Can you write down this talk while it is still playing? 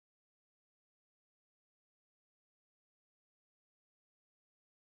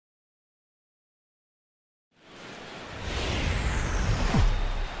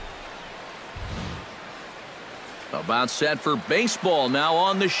About set for baseball now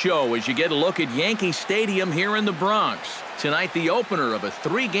on the show as you get a look at Yankee Stadium here in the Bronx. Tonight, the opener of a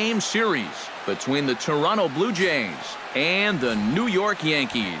 3-game series between the Toronto Blue Jays and the New York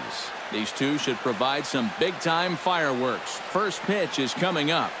Yankees. These two should provide some big-time fireworks. First pitch is coming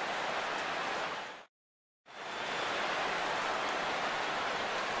up.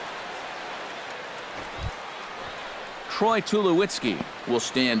 Troy Tulowitzki will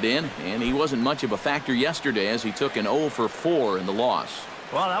stand in, and he wasn't much of a factor yesterday as he took an 0 for 4 in the loss.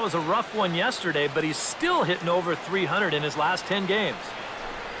 Well, that was a rough one yesterday, but he's still hitting over 300 in his last 10 games.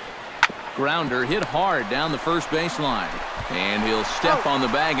 Grounder hit hard down the first baseline, and he'll step on the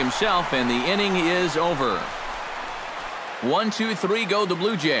bag himself, and the inning is over. 1, 2, 3 go the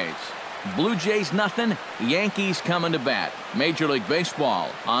Blue Jays. Blue Jays nothing, Yankees coming to bat. Major League Baseball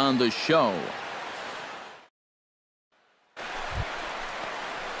on the show.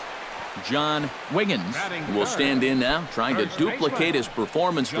 John Wiggins will stand in now, trying to duplicate his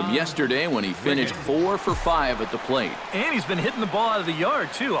performance from yesterday when he finished 4 for 5 at the plate. And he's been hitting the ball out of the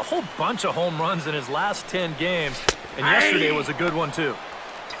yard, too. A whole bunch of home runs in his last 10 games. And yesterday was a good one, too.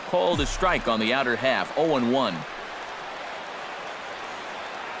 Called a strike on the outer half, 0-1.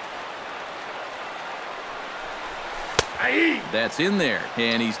 That's in there,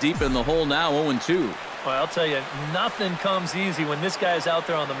 and he's deep in the hole now, 0-2. Well, I'll tell you, nothing comes easy when this guy's out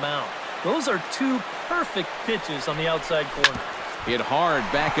there on the mound. Those are 2 perfect pitches on the outside corner. Hit hard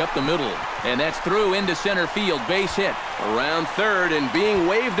back up the middle, and that's through into center field. Base hit around third and being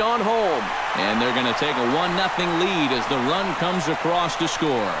waved on home. And they're going to take a 1-0 lead as the run comes across to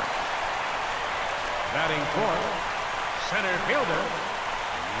score. Batting fourth, center fielder,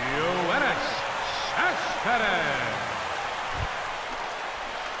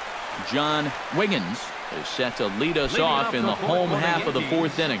 John Wiggins is set to lead us off in the home half of the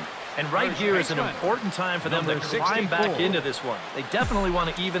 4th inning. And right here is an important time for them to climb back into this one. They definitely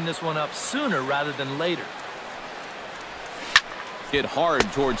want to even this one up sooner rather than later. Hit hard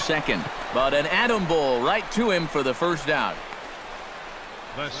towards second, but an atom ball right to him for the first out.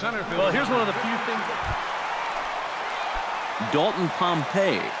 Well, here's one of the few things. Dalton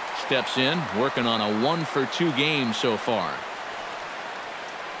Pompey steps in, working on a 1 for 2 game so far.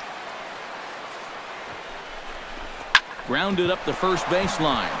 Grounded up the first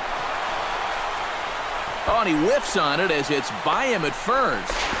baseline. Oh, and he whiffs on it as it's by him at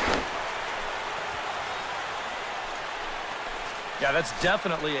first. Yeah, that's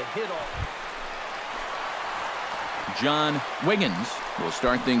definitely a hit off. John Wiggins will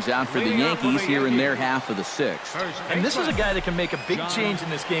start things out for the Yankees here in their half of the 6th. And this is a guy that can make a big change in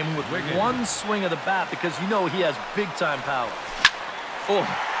this game with one swing of the bat because you know he has big-time power. Oh,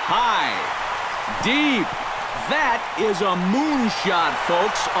 high, deep. That is a moonshot,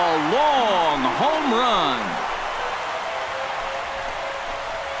 folks. A long home run.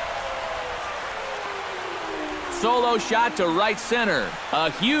 Solo shot to right center.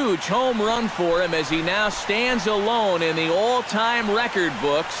 A huge home run for him as he now stands alone in the all-time record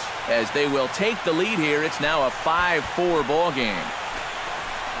books as they will take the lead here. It's now a 5-4 ball game.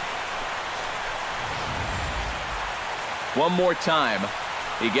 One more time.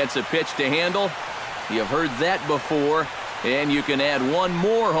 He gets a pitch to handle. You've heard that before, and you can add one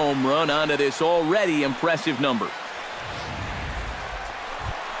more home run onto this already impressive number.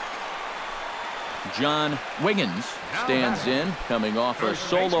 John Wiggins stands in, coming off a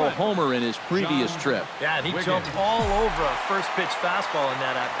solo homer in his previous trip. Yeah, and he jumped all over a first pitch fastball in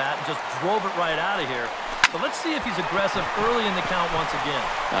that at-bat and just drove it right out of here. But let's see if he's aggressive early in the count once again.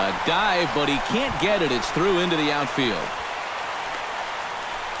 A dive, but he can't get it. It's through into the outfield.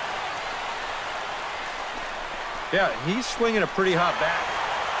 Yeah, he's swinging a pretty hot bat.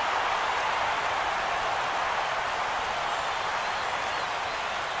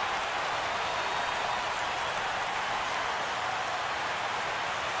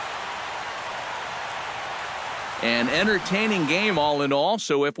 An entertaining game all in all,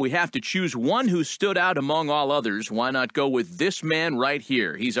 so if we have to choose one who stood out among all others, why not go with this man right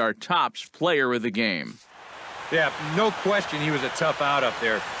here? He's our tops player of the game. Yeah, no question he was a tough out up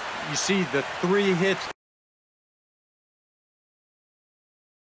there. You see the 3 hits.